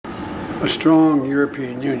a strong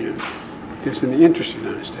European Union is in the interest of the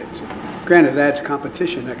United States. Granted, that's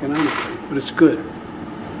competition economically, but it's good.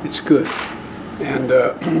 It's good. And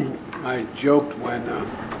I joked when the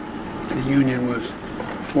Union was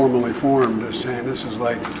formally formed as saying this is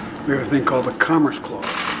like, we have a thing called the Commerce Clause.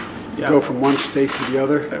 You go from one state to the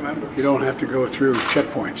other, you don't have to go through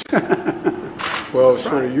checkpoints. Well, it's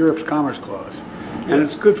sort of Europe's Commerce Clause. And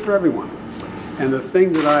it's good for everyone. And the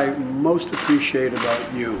thing that I most appreciate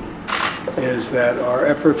about you is that our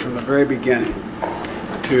effort from the very beginning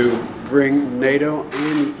to bring NATO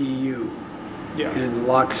and the EU in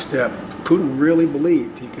lockstep. Putin really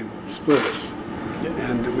believed he could split us,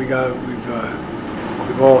 and we've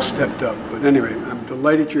all stepped up. But anyway, I'm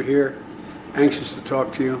delighted you're here, anxious to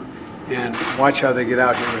talk to you, and watch how they get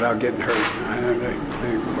out here without getting hurt.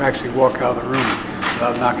 They actually walk out of the room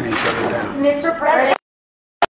without knocking each other down. Mr. President.